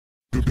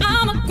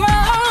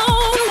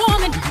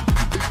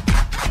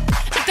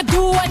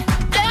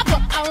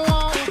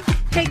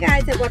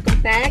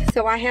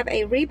So I have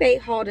a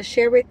rebate haul to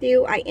share with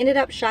you. I ended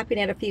up shopping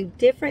at a few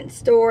different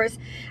stores,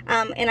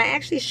 and I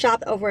actually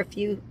shopped over a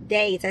few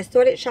days. I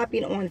started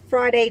shopping on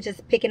Friday,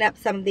 just picking up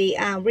some of the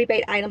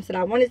rebate items that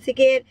I wanted to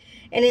get,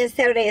 and then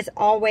Saturday is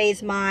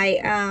always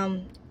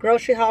my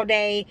grocery haul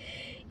day.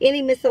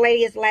 Any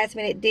miscellaneous last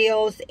minute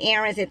deals,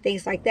 errands, and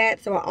things like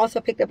that. So I also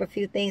picked up a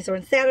few things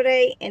on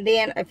Saturday and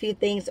then a few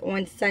things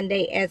on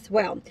Sunday as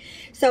well.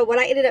 So what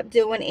I ended up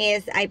doing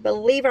is, I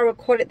believe I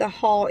recorded the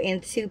haul in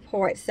 2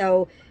 parts.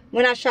 So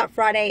when I shopped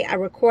Friday, I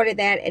recorded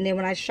that, and then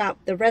when I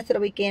shopped the rest of the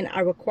weekend,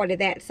 I recorded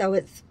that. So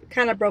it's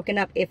kind of broken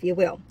up, if you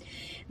will.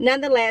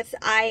 Nonetheless,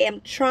 I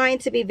am trying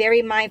to be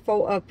very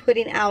mindful of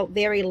putting out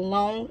very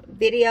long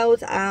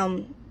videos.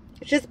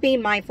 Just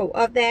being mindful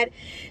of that.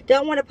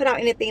 Don't want to put out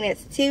anything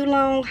that's too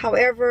long.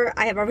 However,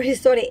 I have already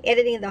started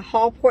editing the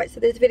haul parts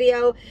of this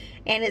video,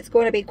 and it's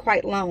going to be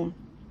quite long.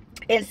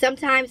 And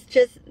sometimes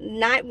just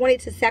not wanting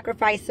to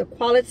sacrifice the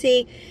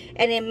quality,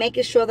 and then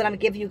making sure that I'm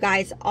giving you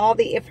guys all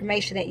the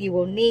information that you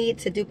will need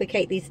to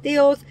duplicate these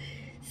deals.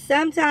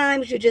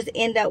 Sometimes you just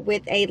end up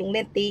with a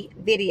lengthy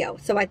video.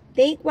 So I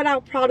think what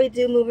I'll probably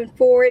do moving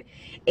forward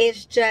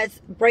is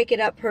just break it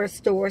up per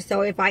store.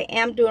 So if I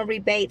am doing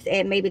rebates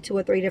at maybe 2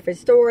 or 3 different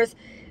stores,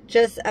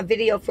 just a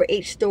video for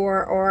each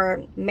store,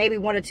 or maybe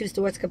 1 or 2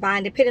 stores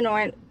combined, depending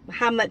on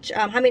how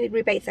many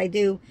rebates I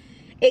do,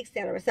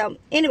 etc. So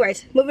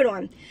anyways, moving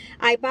on.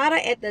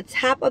 Ibotta at the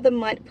top of the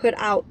month put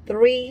out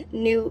 3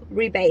 new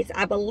rebates.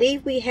 I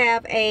believe we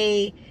have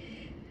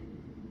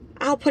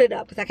I'll put it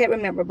up because I can't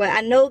remember, but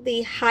I know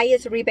the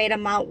highest rebate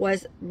amount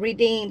was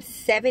redeemed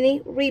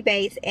 70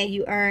 rebates, and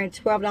you earn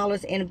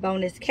 $12 in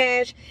bonus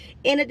cash,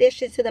 in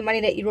addition to the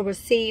money that you will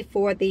receive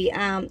for the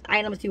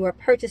items you are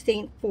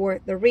purchasing for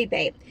the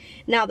rebate.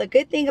 Now, the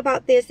good thing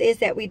about this is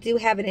that we do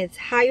have an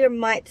entire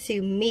month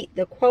to meet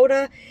the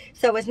quota,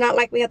 so it's not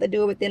like we have to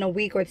do it within a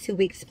week or 2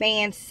 week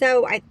span.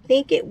 So I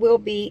think it will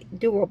be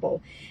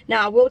doable.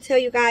 Now, I will tell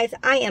you guys,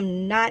 I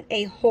am not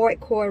a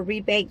hardcore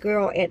rebate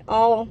girl at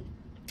all.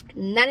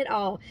 Not at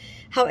all.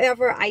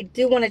 However, I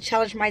do want to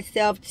challenge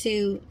myself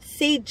to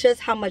see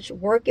just how much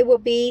work it will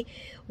be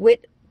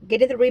with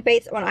getting the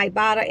rebates on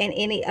Ibotta and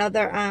any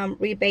other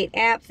rebate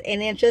apps, and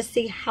then just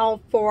see how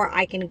far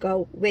I can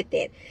go with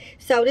it.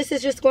 So this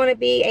is just going to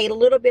be a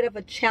little bit of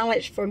a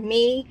challenge for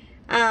me,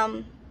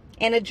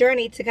 and a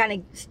journey to kind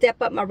of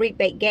step up my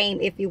rebate game,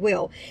 if you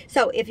will.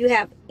 So if you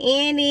have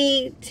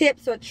any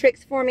tips or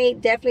tricks for me,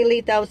 definitely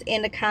leave those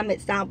in the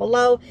comments down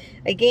below.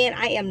 Again,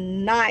 I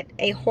am not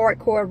a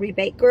hardcore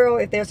rebate girl.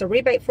 If there's a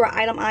rebate for an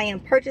item I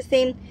am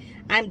purchasing,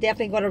 I'm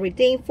definitely going to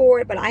redeem for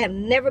it, but I have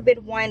never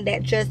been one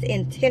that just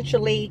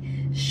intentionally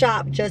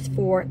shop just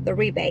for the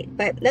rebate.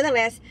 But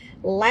nonetheless,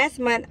 last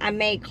month I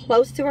made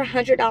close to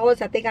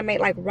 $100. I think I made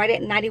like right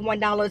at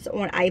 $91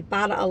 on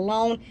Ibotta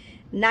alone,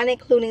 not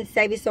including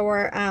Savings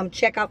or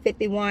Checkout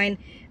 51,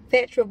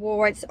 Fetch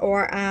Rewards,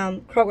 or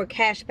Kroger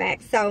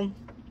Cashback. So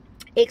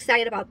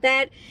excited about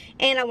that,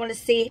 and I want to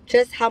see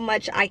just how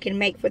much I can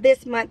make for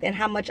this month and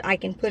how much I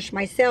can push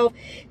myself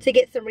to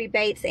get some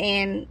rebates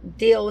and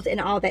deals and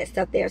all that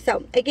stuff there.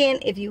 So again,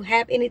 if you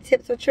have any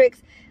tips or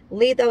tricks,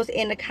 leave those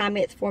in the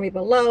comments for me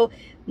below.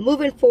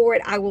 Moving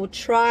forward, I will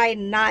try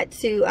not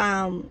to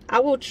I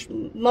will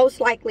most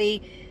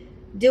likely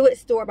do it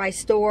store by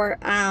store,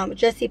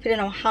 just depending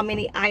on how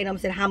many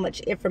items and how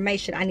much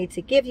information I need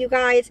to give you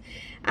guys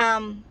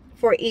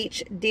for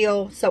each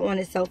deal, so on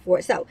and so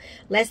forth. So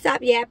let's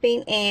stop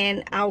yapping,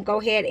 and I'll go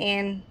ahead,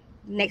 and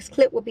next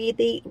clip will be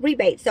the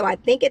rebate. So I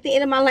think at the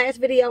end of my last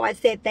video I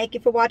said thank you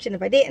for watching.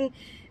 If I didn't,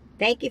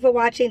 thank you for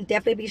watching.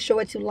 Definitely be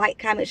sure to like,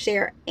 comment,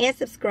 share, and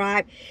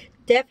subscribe.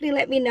 Definitely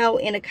let me know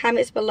in the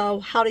comments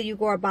below, how do you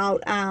go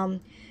about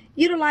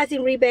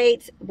utilizing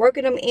rebates,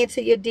 working them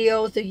into your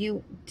deals? Do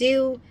you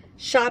do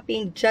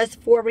shopping just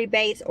for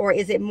rebates, or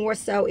is it more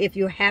so if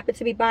you happen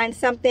to be buying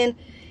something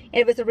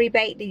and if it's a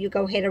rebate, do you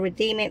go ahead and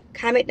redeem it?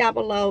 Comment down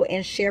below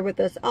and share with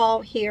us all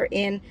here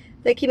in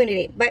the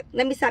community. But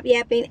let me stop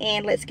yapping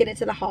and let's get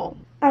into the haul.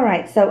 All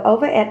right, so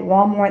over at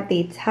Walmart,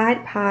 the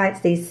Tide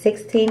Pods, the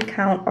 16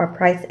 count, are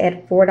priced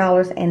at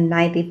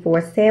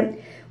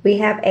 $4.94. We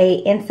have a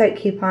insert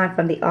coupon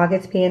from the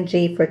August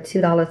P&G for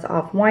 $2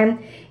 off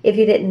one. If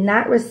you did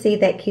not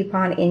receive that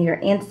coupon in your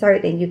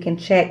insert, then you can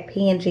check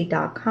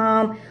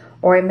png.com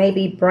or it may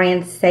be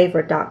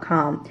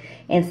brandsaver.com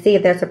and see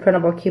if there's a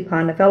printable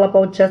coupon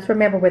available. Just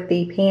remember, with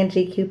the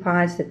P&G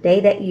coupons, the day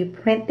that you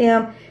print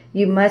them,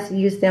 you must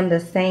use them the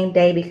same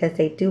day because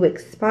they do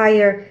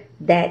expire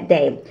that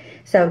day.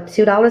 So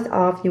 $2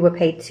 off, you will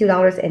pay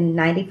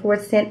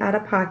 $2.94 out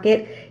of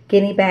pocket.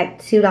 Getting back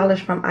 $2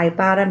 from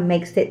Ibotta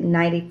makes it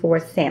 94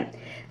 cents.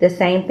 The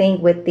same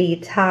thing with the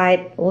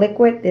Tide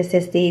liquid. This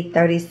is the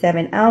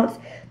 37 ounce.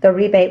 The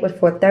rebate was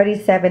for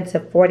 37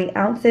 to 40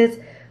 ounces,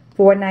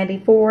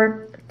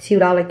 $4.94.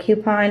 $2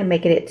 coupon,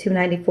 making it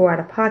 $2.94 out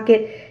of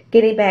pocket.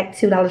 Getting back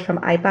 $2 from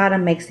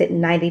Ibotta makes it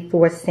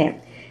 94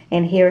 cents.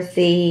 And here's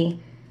the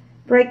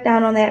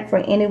breakdown on that for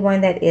anyone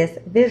that is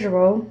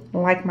visual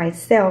like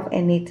myself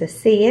and need to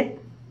see it.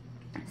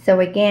 So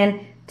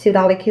again,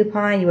 $2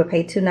 coupon, you will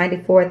pay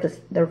 $2.94 at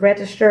the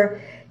register.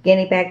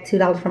 getting back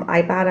 $2 from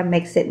Ibotta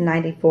makes it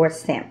 94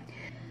 cents.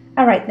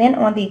 Alright, then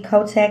on the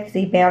Kotex,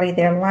 the Barely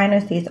There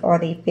liners, these are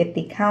the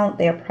 50 count.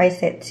 They're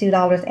priced at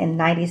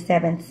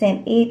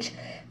 $2.97 each.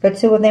 For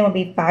two of them will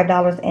be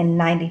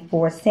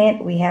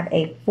 $5.94. We have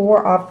a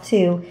 4 off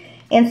 2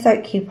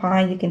 insert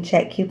coupon. You can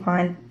check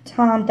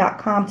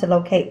coupontom.com to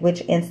locate which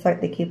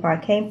insert the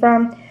coupon came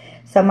from.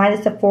 So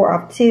minus the 4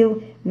 off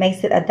 2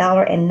 makes it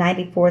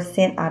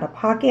 $1.94 out of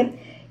pocket.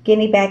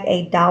 Getting back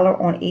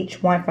 $1 on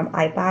each one from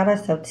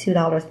Ibotta, so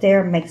 $2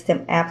 there makes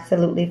them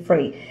absolutely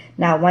free.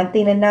 Now, one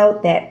thing to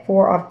note, that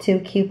 4 off 2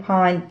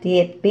 coupon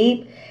did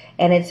beep,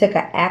 and it took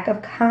an act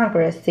of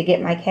Congress to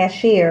get my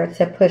cashier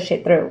to push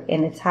it through. In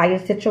the entire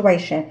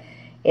situation,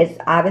 it's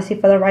obviously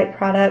for the right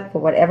product. For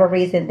whatever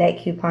reason, that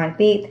coupon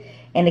beeped,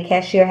 and the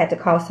cashier had to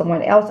call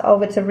someone else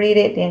over to read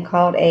it, then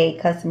called a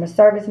customer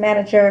service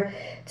manager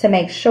to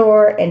make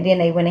sure, and then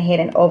they went ahead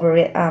and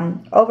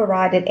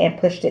override it and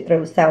pushed it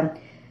through. So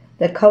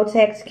the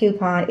Kotex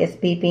coupon is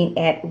beeping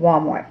at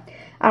Walmart.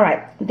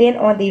 Alright, then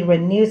on the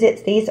Renews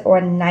It, these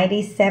are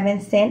 97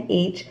 cents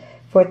each.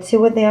 For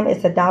two of them,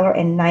 it's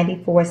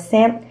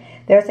 $1.94.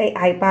 There's a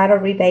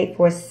Ibotta rebate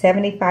for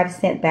 75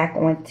 cents back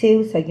on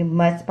two, so you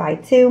must buy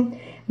two,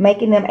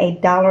 making them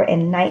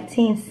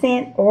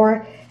 $1.19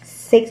 or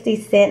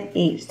 60 cents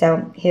each.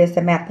 So here's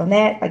the math on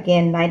that.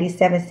 Again,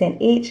 97 cents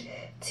each.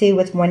 Two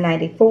is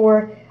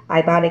 $1.94.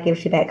 Ibotta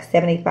gives you back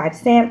 75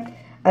 cents.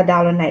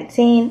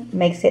 $1.19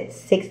 makes it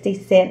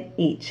 60 cents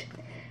each.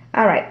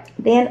 Alright,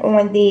 then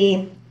on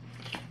the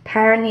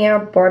Pioneer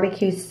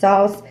barbecue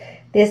sauce,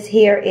 this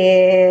here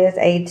is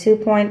a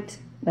 1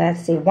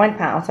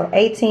 pound, so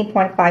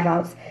 18.5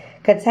 ounce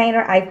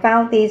container. I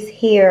found these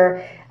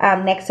here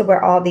next to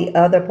where all the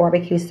other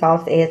barbecue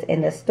sauce is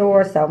in the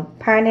store. So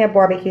Pioneer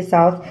barbecue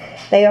sauce,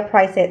 they are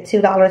priced at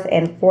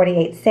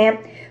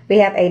 $2.48. We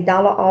have $1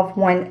 off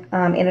one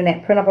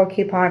internet printable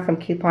coupon from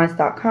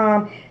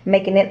coupons.com,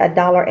 making it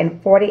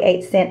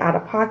 $1.48 out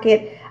of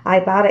pocket.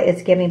 Ibotta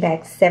is giving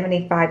back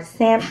 75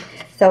 cents,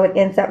 so it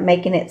ends up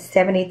making it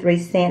 73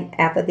 cents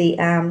after the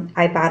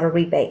Ibotta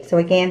rebate. So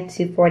again,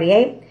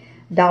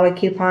 $2.48,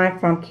 coupon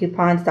from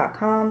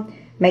coupons.com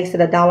makes it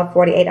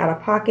 $1.48 out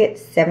of pocket,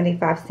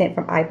 75 cents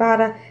from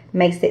Ibotta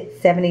makes it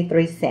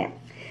 73 cents.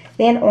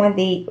 Then on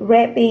the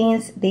red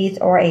beans, these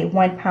are a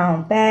 1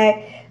 pound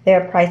bag.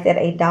 They're priced at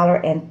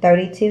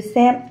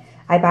 $1.32.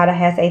 Ibotta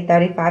has a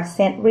 35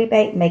 cent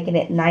rebate, making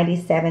it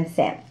 97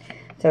 cents.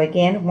 So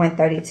again,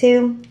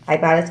 $1.32.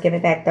 Ibotta's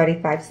giving back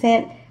 35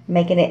 cents,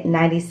 making it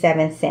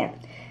 97 cents.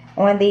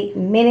 On the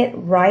minute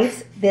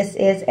rice, this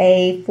is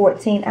a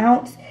 14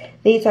 ounce.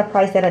 These are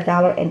priced at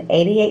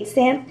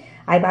 $1.88.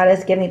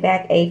 Ibotta's giving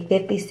back a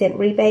 50 cent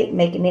rebate,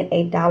 making it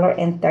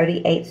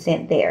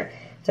 $1.38 there.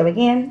 So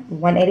again,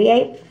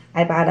 $1.88.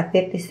 Ibotta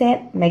 50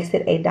 cents makes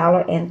it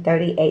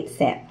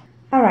 $1.38.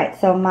 Alright,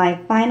 so my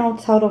final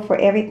total for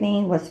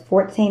everything was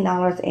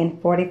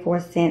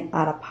 $14.44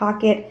 out of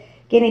pocket.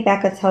 Getting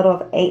back a total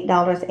of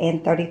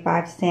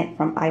 $8.35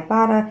 from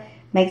Ibotta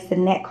makes the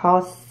net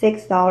cost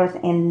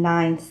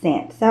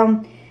 $6.09.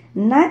 So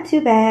not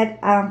too bad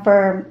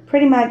for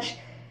pretty much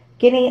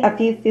getting a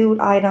few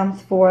food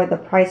items for the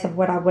price of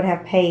what I would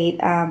have paid,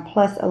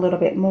 plus a little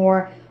bit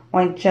more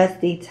on just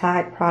the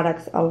Tide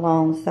products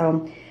alone.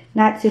 So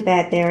not too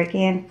bad there.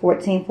 Again,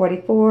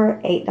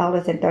 $14.44,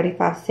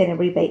 $8.35 in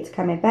rebates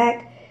coming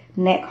back.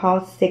 Net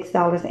cost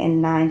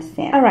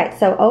 $6.09. Alright,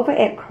 so over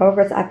at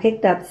Kroger's, I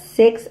picked up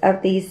 6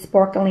 of these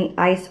sparkling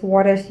ice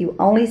waters. You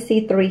only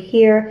see 3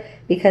 here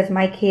because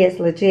my kids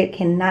legit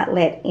cannot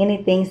let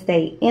anything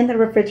stay in the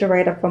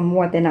refrigerator for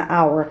more than an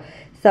hour.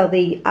 So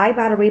the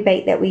Ibotta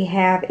rebate that we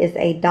have is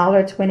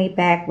 $1.20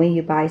 back when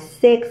you buy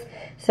 6.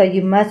 So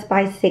you must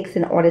buy 6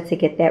 in order to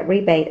get that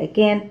rebate.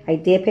 Again, I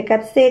did pick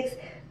up 6.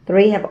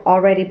 3 have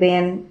already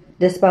been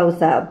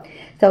disposed of.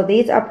 So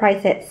these are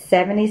priced at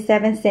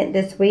 77 cents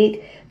this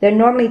week. They're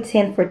normally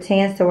 10 for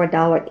 10, so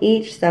 $1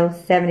 each, so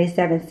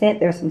 77 cents.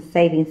 There's some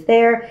savings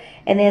there.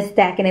 And then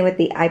stacking it with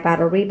the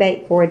Ibotta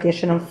rebate for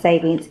additional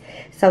savings.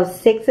 So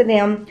 6 of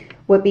them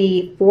would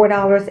be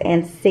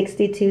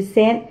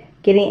 $4.62.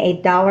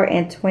 Getting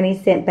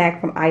 $1.20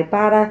 back from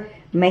Ibotta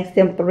makes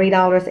them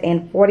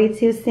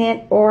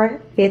 $3.42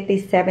 or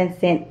 57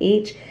 cents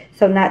each.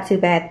 So not too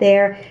bad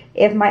there.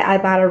 If my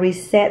Ibotta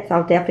resets,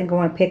 I'll definitely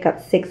go and pick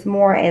up 6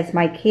 more, as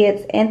my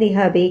kids and the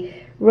hubby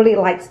really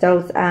likes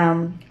those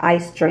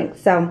ice drinks.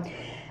 So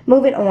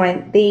moving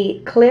on,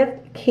 the Cliff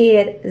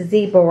Kid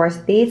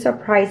Z-Bars. These are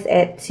priced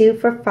at 2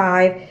 for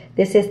 $5.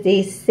 This is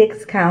the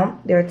 6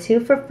 count. They're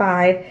 2 for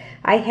 $5.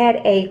 I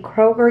had a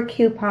Kroger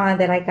coupon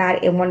that I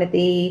got in one of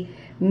the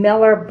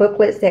Miller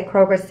booklets that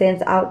Kroger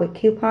sends out with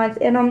coupons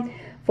in them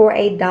for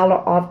 $1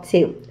 off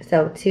 2.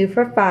 So 2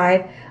 for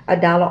 $5,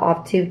 $1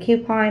 off 2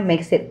 coupon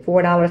makes it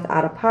 $4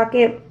 out of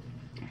pocket.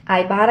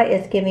 Ibotta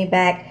is giving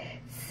back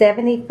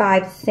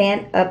 75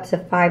 cents up to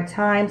 5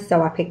 times.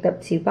 So I picked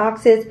up 2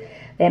 boxes.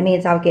 That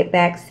means I'll get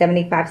back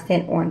 75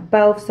 cents on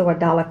both. So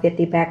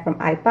 $1.50 back from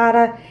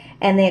Ibotta.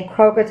 And then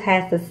Kroger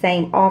has the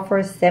same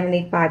offer,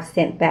 75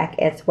 cents back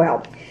as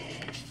well.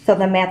 So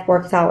the math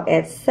works out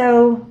as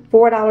so: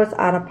 $4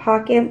 out of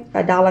pocket,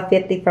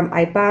 $1.50 from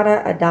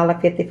Ibotta,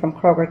 $1.50 from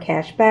Kroger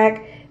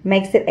cashback,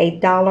 makes it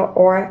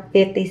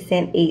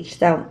 $1.50 each.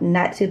 So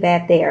not too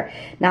bad there.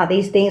 Now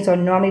these things are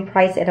normally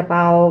priced at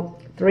about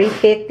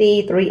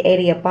 $3.50,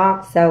 $3.80 a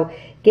box. So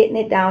getting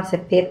it down to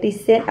 50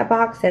 cents a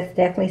box, that's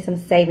definitely some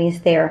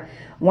savings there.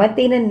 One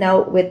thing to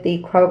note with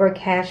the Kroger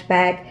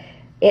cashback,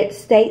 it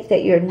states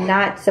that you're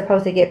not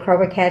supposed to get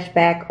Kroger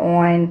cashback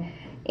on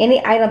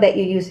any item that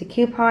you use a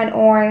coupon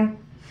on,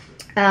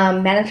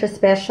 manager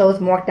specials,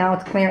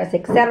 markdowns, clearance,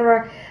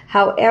 etc.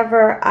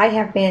 However, I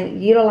have been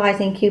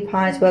utilizing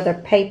coupons, whether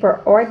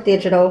paper or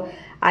digital.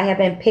 I have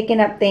been picking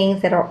up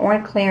things that are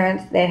on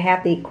clearance that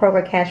have the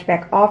Kroger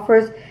cashback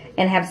offers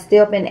and have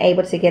still been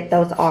able to get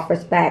those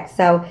offers back.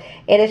 So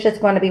it is just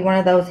going to be one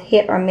of those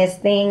hit or miss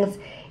things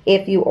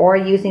if you are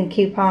using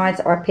coupons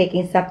or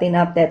picking something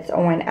up that's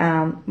on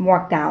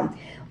markdown.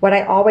 What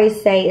I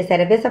always say is that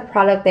if it's a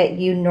product that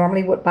you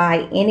normally would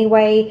buy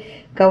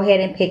anyway, go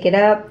ahead and pick it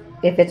up.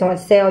 If it's on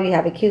sale, you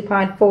have a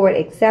coupon for it,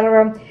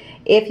 etc.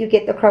 If you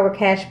get the Kroger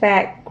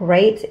cashback,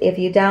 great. If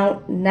you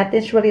don't,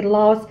 nothing's really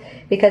lost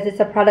because it's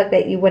a product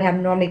that you would have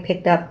normally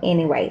picked up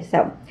anyway.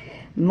 So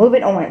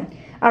moving on.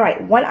 All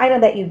right, one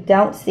item that you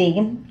don't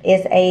see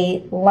is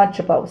a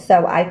Lunchable.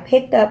 So I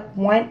picked up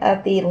one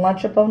of the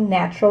Lunchable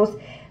Naturals.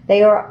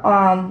 They are,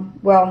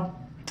 well,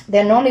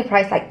 they're normally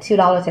priced like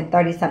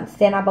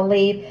 $2.30-something, I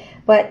believe,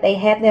 but they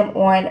had them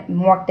on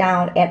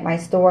markdown at my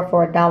store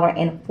for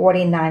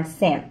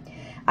 $1.49.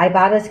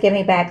 Ibotta is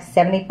giving back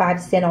 75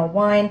 cents on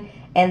one,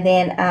 and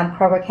then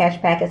Kroger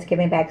cashback is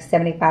giving back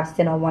 75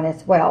 cents on one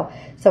as well.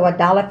 So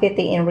 $1.50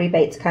 in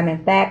rebates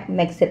coming back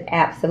makes it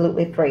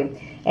absolutely free.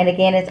 And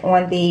again, it's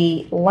on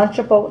the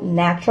Lunchable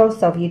Natural.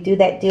 So if you do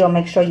that deal,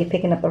 make sure you're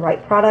picking up the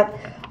right product.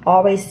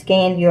 Always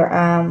scan your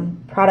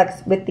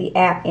products with the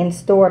app in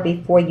store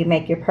before you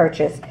make your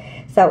purchase.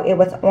 So it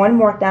was on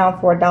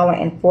markdown for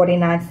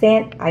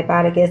 $1.49.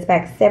 Ibotta gives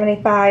back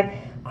 75.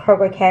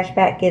 Kroger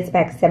cashback gives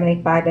back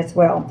 75 as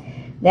well.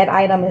 That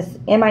item is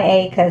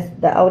MIA because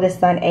the oldest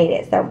son ate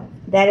it. So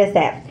that is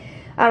that.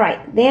 All right,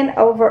 then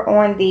over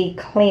on the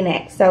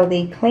Kleenex. So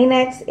the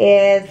Kleenex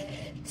is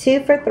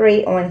 2 for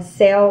 $3 on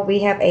sale.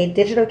 We have a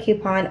digital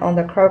coupon on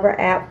the Kroger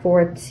app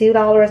for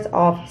 $2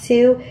 off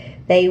 2.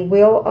 They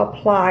will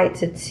apply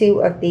to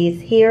 2 of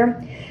these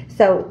here.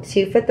 So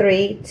 2 for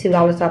 $3,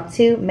 $2 off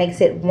 2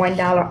 makes it $1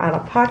 out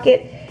of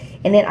pocket.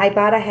 And then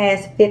Ibotta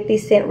has 50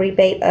 cent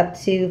rebate up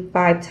to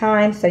 5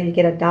 times. So you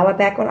get $1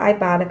 back on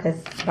Ibotta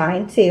because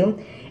buying 2.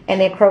 And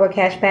then Kroger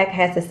cashback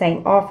has the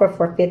same offer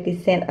for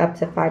 50 cent up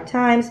to 5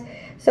 times.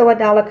 So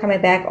 $1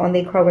 coming back on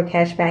the Kroger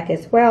cashback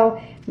as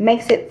well.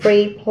 Makes it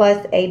free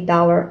plus $1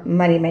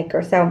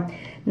 moneymaker. So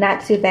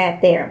not too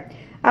bad there.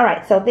 All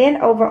right, so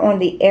then over on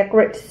the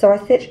Egret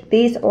sausage,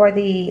 these are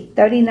the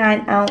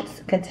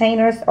 39-ounce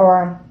containers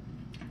or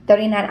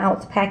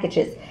 39-ounce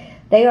packages.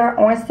 They are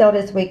on sale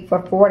this week for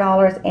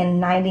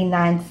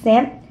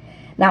 $4.99.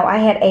 Now, I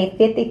had a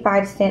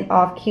 55 cent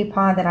off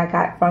coupon that I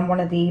got from one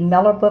of the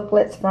mailer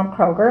booklets from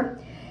Kroger.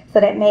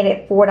 So that made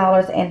it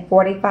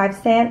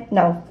 $4.45.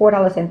 No,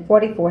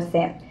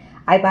 $4.44.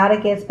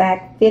 Ibotta gives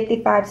back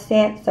 55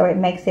 cents, so it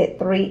makes it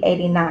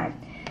 $3.89.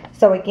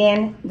 So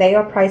again, they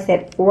are priced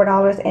at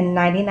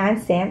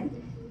 $4.99.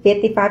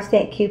 55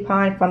 cent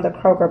coupon from the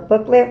Kroger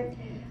booklet.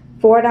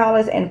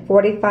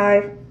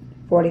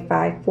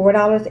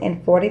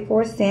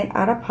 $4.44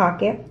 out of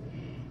pocket.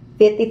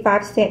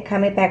 55 cent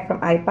coming back from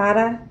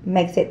Ibotta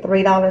makes it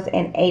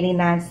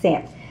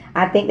 $3.89.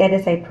 I think that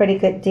is a pretty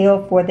good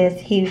deal for this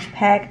huge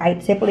pack. I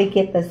typically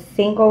get the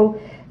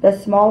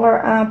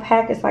smaller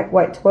pack. It's like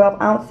what, 12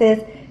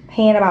 ounces,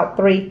 paying about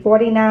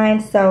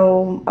 $3.49,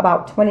 so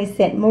about 20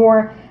 cents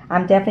more.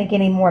 I'm definitely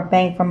getting more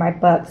bang for my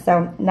buck,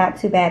 so not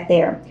too bad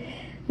there.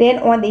 Then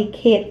on the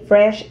Kid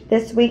Fresh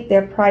this week,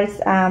 their price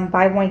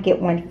buy one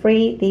get one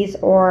free. These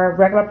are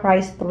regular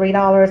price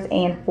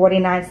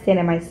 $3.49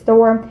 in my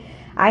store.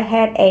 I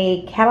had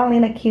a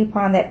Catalina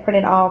coupon that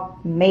printed off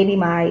maybe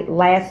my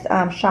last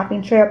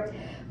shopping trip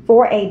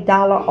for $1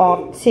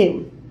 off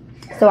 2.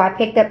 So I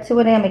picked up 2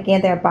 of them. Again,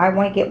 they're buy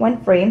one get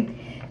one free.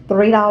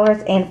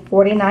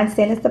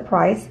 $3.49 is the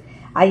price.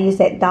 I used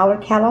that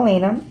 $1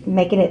 Catalina,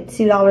 making it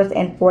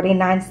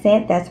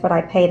 $2.49. That's what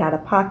I paid out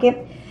of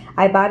pocket.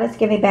 Ibotta's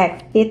giving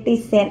back 50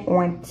 cents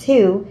on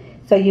 2,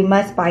 so you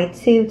must buy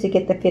 2 to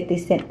get the 50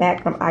 cents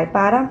back from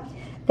Ibotta.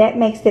 That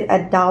makes it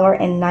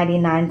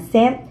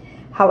 $1.99.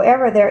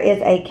 However, there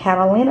is a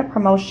Catalina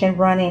promotion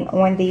running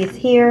on these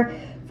here.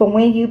 For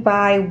when you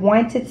buy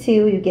 1 to 2,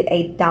 you get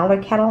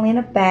 $1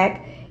 Catalina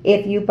back.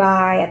 If you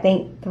buy, I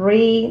think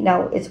 3,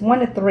 no, it's 1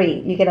 to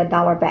 3, you get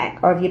 $1 back.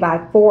 Or if you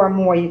buy 4 or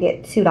more, you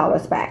get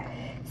 $2 back.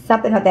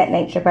 Something of that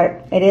nature,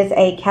 but it is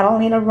a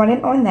Catalina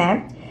running on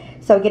that.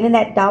 So getting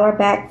that $1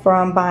 back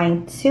from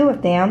buying 2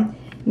 of them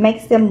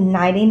makes them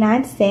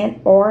 99 cents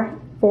or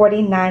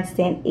 49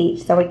 cents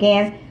each. So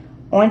again,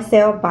 on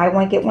sale, buy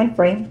one, get one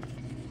free.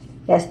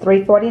 That's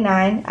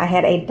 $3.49. I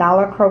had a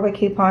 $1 Kroger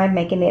coupon,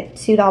 making it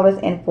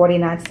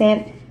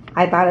 $2.49.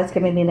 Ibotta's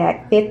giving me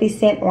that 50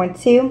 cents on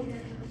 2.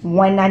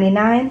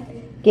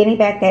 $1.99. Getting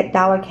back that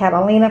 $1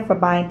 Catalina for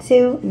buying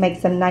 2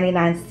 makes them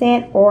 99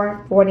 cents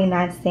or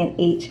 49 cents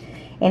each.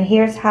 And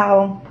here's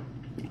how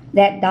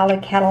that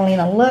 $1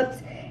 Catalina looks.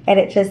 And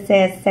it just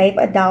says save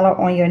 $1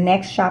 on your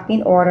next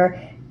shopping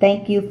order.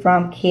 Thank you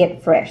from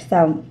Kid Fresh.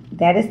 So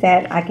that is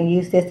that. I can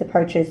use this to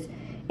purchase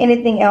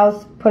anything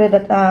else, put it,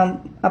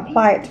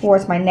 apply it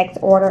towards my next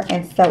order,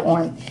 and so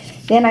on.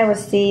 Then I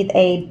received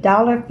a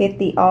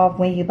 $1.50 off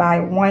when you buy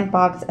 1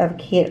 box of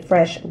Kid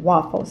Fresh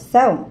waffles.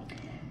 So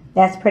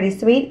that's pretty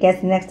sweet.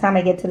 Guess next time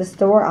I get to the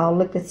store, I'll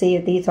look to see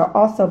if these are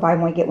also buy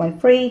one get one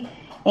free.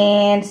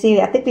 And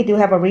see, I think we do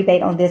have a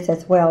rebate on this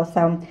as well.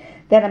 So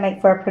that'll make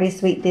for a pretty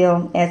sweet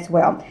deal as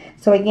well.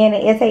 So again,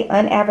 it is a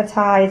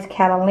unadvertised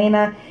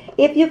Catalina.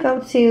 If you go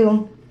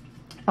to,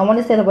 I want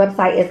to say the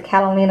website is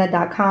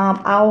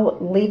catalina.com. I'll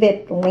leave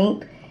it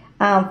linked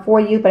for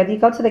you. But if you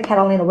go to the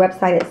Catalina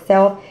website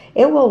itself,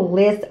 it will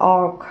list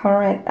all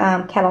current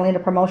Catalina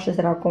promotions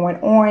that are going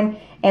on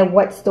and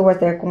what stores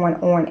they're going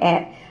on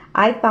at.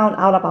 I found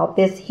out about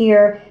this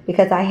here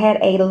because I had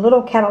a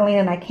little Catalina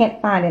and I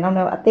can't find it. I don't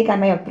know, I think I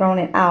may have thrown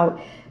it out.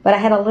 But I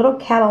had a little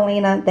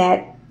Catalina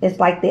that is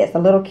like this, a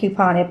little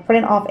coupon. It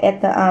printed off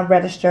at the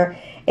register.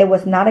 It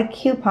was not a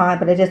coupon,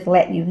 but it just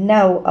let you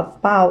know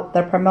about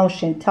the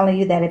promotion, telling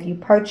you that if you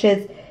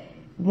purchase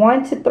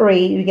 1 to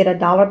 3, you get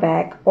 $1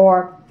 back,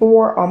 or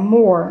 4 or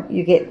more,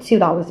 you get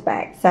 $2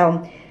 back.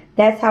 So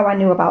that's how I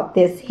knew about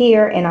this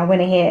here, and I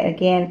went ahead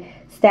again,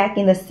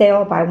 stacking the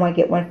sale, buy one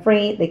get one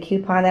free, the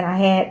coupon that I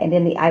had, and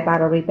then the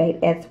Ibotta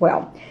rebate as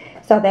well.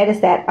 So that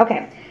is that.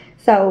 Okay,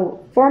 so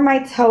for my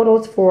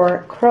totals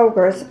for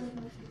Kroger's,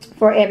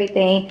 for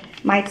everything,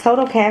 my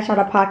total cash out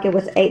of pocket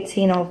was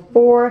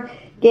 $18.04,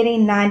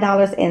 getting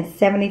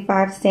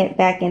 $9.75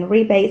 back in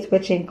rebates,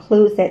 which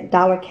includes that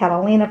 $1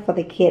 Catalina for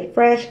the Kid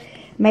Fresh,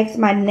 makes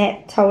my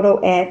net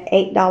total at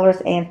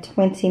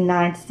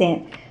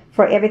 $8.29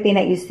 for everything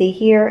that you see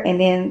here, and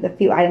then the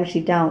few items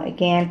you don't.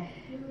 Again,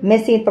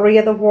 missing 3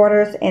 of the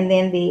waters, and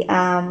then the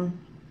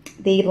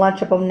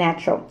Lunchable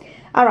Natural.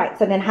 All right,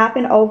 so then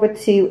hopping over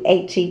to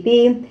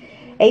HEB.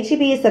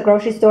 HEB is a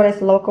grocery store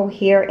that's local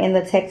here in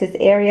the Texas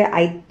area.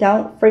 I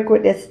don't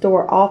frequent this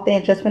store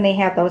often. Just when they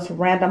have those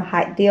random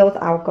hot deals,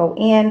 I'll go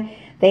in.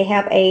 They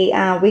have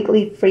a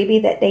weekly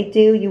freebie that they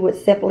do. You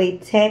would simply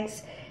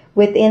text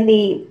within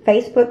the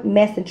Facebook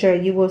Messenger.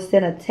 You will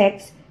send a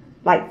text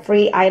like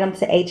free item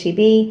to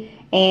HEB,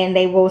 and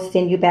they will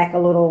send you back a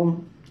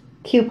little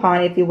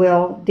coupon, if you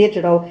will,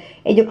 digital,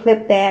 and you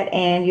clip that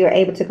and you're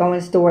able to go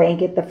in store and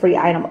get the free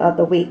item of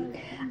the week.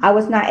 I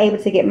was not able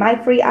to get my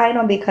free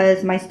item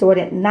because my store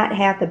did not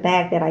have the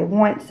bag that I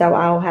want, so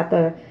I'll have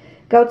to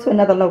go to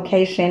another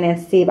location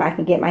and see if I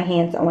can get my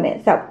hands on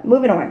it. So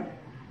moving on,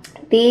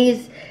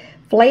 these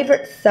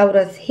flavored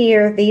sodas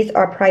here, these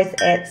are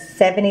priced at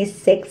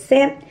 76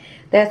 cents.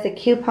 That's a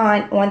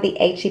coupon on the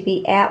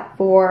HEB app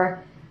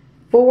for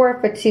 4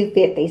 for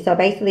 $2.50. So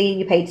basically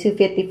you pay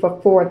 $2.50 for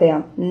 4 of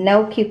them.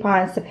 No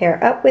coupons to pair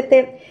up with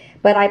it,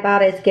 but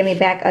Ibotta is giving me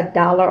back $1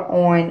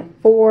 on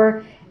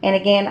 4. And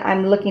again,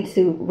 I'm looking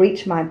to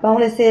reach my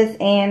bonuses,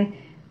 and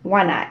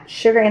why not?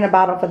 Sugar in a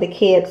bottle for the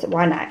kids,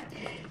 why not?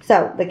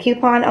 So the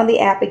coupon on the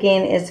app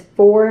again is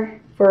 4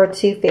 for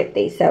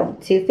 $2.50. So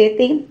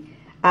 $2.50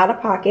 out of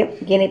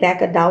pocket, getting back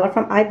 $1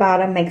 from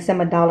Ibotta makes them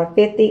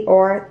 $1.50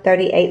 or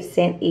 38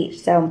 cents each.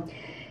 So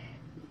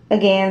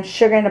again,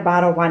 sugar in a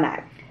bottle, why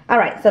not? All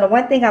right, so the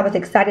one thing I was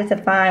excited to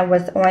find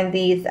was on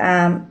these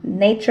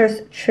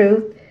Nature's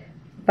Truth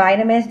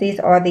vitamins.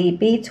 These are the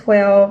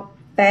B12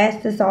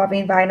 fast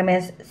dissolving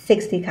vitamins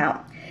 60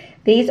 count.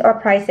 These are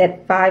priced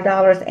at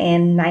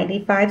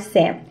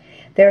 $5.95.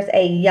 There's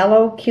a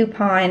yellow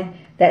coupon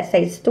that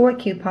says store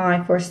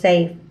coupon for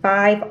save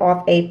 5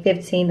 off a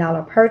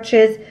 $15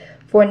 purchase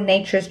for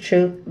Nature's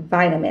Truth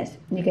vitamins.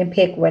 You can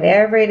pick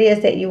whatever it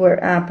is that you would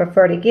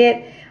prefer to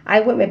get. I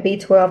went with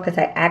B12 because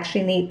I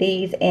actually need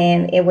these,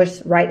 and it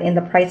was right in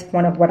the price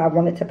point of what I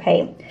wanted to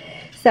pay.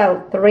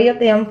 So 3 of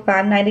them,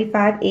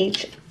 $5.95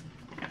 each,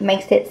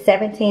 makes it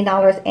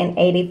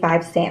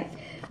 $17.85.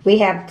 We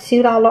have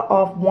 $2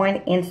 off 1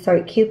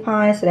 insert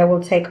coupon, so that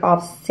will take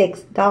off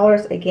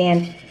 $6.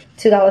 Again,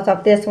 $2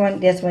 off this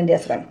one, this one,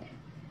 this one.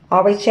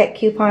 Always check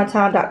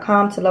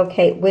coupontime.com to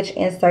locate which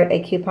insert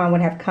a coupon would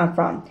have come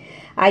from.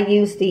 I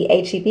used the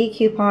HEB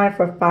coupon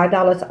for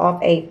 $5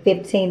 off a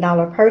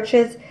 $15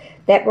 purchase.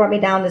 That brought me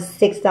down to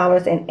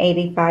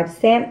 $6.85.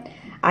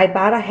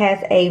 Ibotta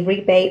has a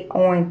rebate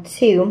on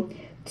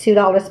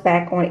 $2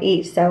 back on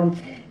each. So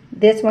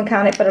this one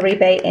counted for the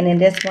rebate, and then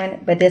this one,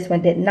 but this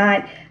one did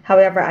not.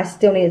 However, I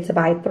still needed to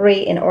buy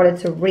 3 in order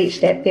to reach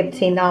that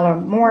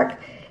 $15 mark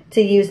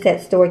to use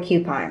that store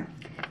coupon.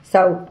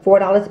 So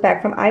 $4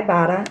 back from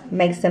Ibotta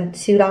makes them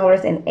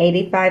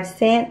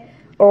 $2.85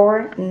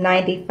 or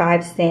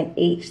 95 cents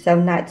each. So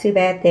not too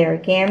bad there.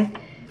 Again,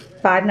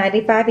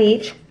 $5.95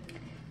 each,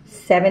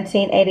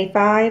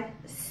 $17.85,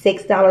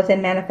 $6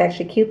 in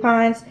manufacturer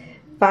coupons,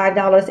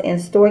 $5 in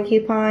store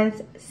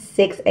coupons,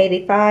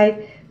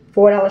 $6.85,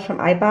 $4 from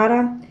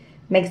Ibotta,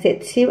 makes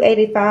it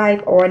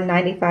 $2.85 or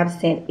 95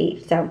 cents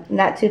each. So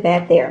not too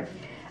bad there.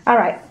 All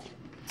right.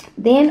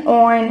 Then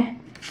on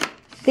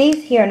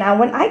these here, now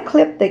when I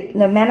clipped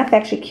the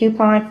manufactured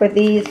coupon for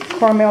these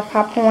caramel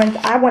popcorns,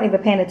 I wasn't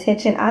even paying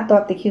attention. I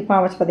thought the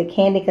coupon was for the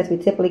candy because we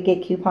typically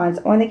get coupons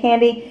on the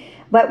candy.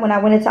 But when I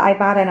went into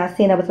Ibotta and I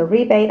seen it was a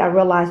rebate, I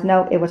realized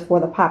no, it was for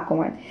the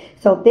popcorn.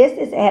 So this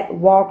is at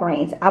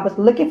Walgreens. I was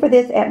looking for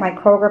this at my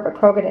Kroger, but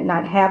Kroger did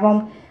not have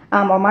them.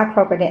 Or my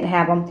Kroger didn't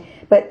have them.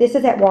 But this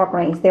is at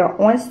Walgreens.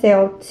 They're on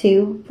sale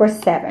 2 for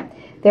 $7.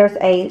 There's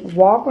a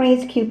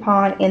Walgreens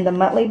coupon in the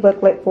monthly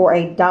booklet for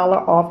 $1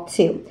 off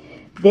 2.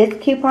 This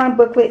coupon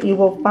booklet, you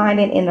will find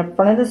it in the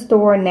front of the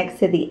store next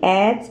to the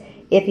ads.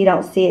 If you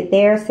don't see it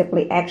there,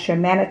 simply ask your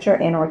manager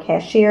and or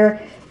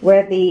cashier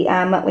where the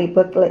monthly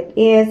booklet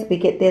is. We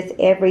get this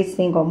every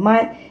single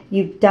month.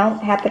 You don't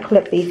have to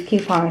clip these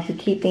coupons. You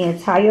keep the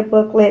entire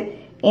booklet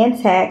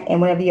intact, and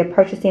whenever you're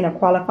purchasing a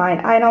qualifying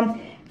item,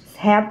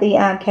 have the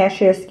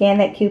cashier scan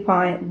that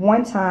coupon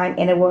one time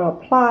and it will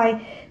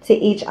apply to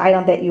each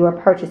item that you are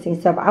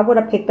purchasing. So if I would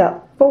have picked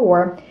up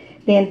 4,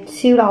 then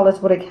 $2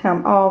 would have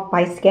come off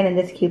by scanning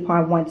this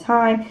coupon one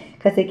time,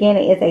 because again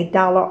it is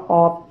 $1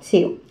 off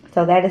 2.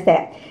 So that is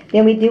that.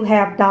 Then we do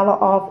have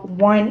 $1 off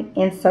 1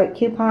 insert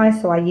coupon,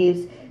 so I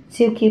used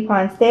 2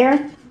 coupons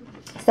there.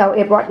 So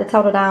it brought the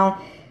total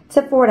down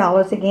to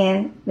 $4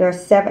 again.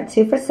 There's 2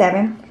 for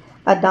 $7,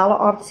 $1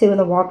 off 2 in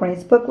the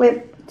Walgreens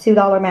booklet,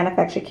 $2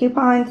 manufactured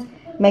coupons,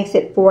 makes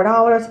it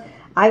 $4.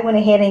 I went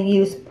ahead and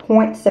used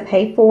points to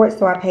pay for it,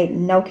 so I paid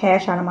no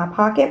cash out of my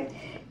pocket.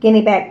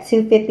 Getting back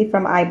 $2.50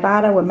 from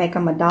Ibotta would make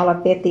them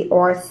 $1.50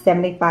 or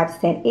 75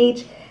 cents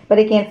each. But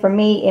again, for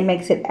me, it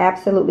makes it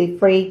absolutely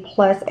free,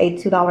 plus a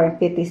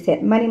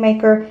 $2.50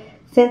 moneymaker,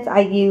 since I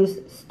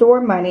used store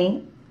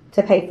money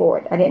to pay for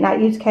it. I did not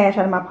use cash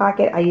out of my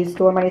pocket. I used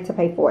store money to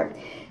pay for it.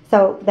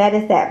 So that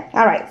is that.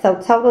 All right, so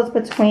totals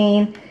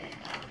between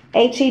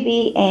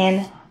HEB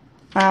and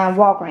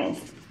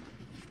Walgreens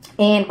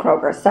and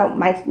Kroger. So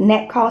my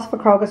net cost for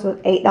Kroger's was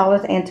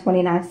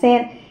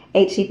 $8.29.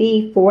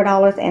 HEB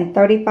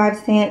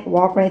 $4.35.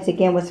 Walgreens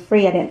again was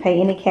free. I didn't pay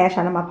any cash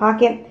out of my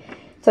pocket.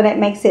 So that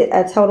makes it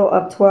a total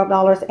of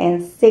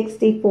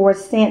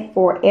 $12.64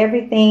 for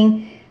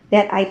everything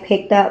that I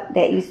picked up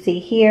that you see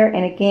here.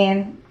 And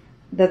again,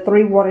 the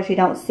 3 waters you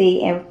don't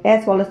see, and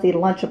as well as the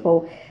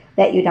Lunchable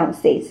that you don't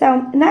see.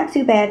 So not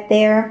too bad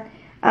there.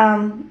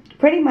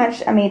 Pretty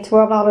much, I mean,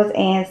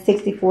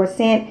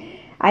 $12.64.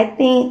 I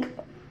think,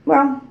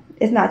 well,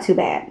 it's not too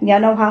bad. Y'all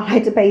know how I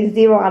like to pay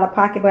 0 out of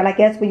pocket, but I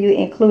guess when you're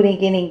including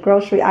getting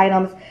grocery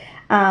items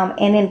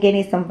and then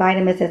getting some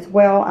vitamins as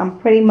well, I'm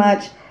pretty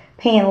much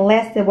paying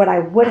less than what I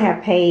would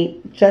have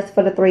paid just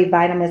for the 3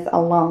 vitamins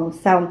alone.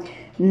 So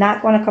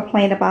not going to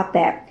complain about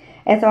that.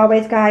 As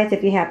always, guys,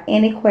 if you have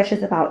any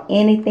questions about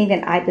anything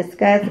that I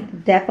discussed,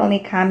 definitely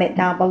comment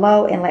down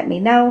below and let me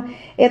know.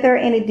 If there are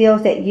any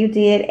deals that you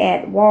did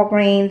at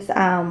Walgreens,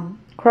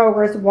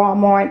 Kroger's,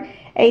 Walmart,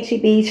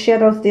 HEB, share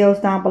those deals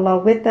down below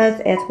with us,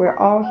 as we're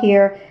all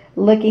here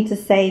looking to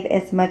save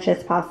as much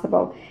as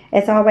possible.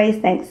 As always,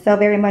 thanks so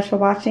very much for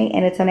watching,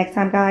 and until next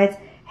time, guys,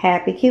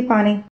 happy couponing.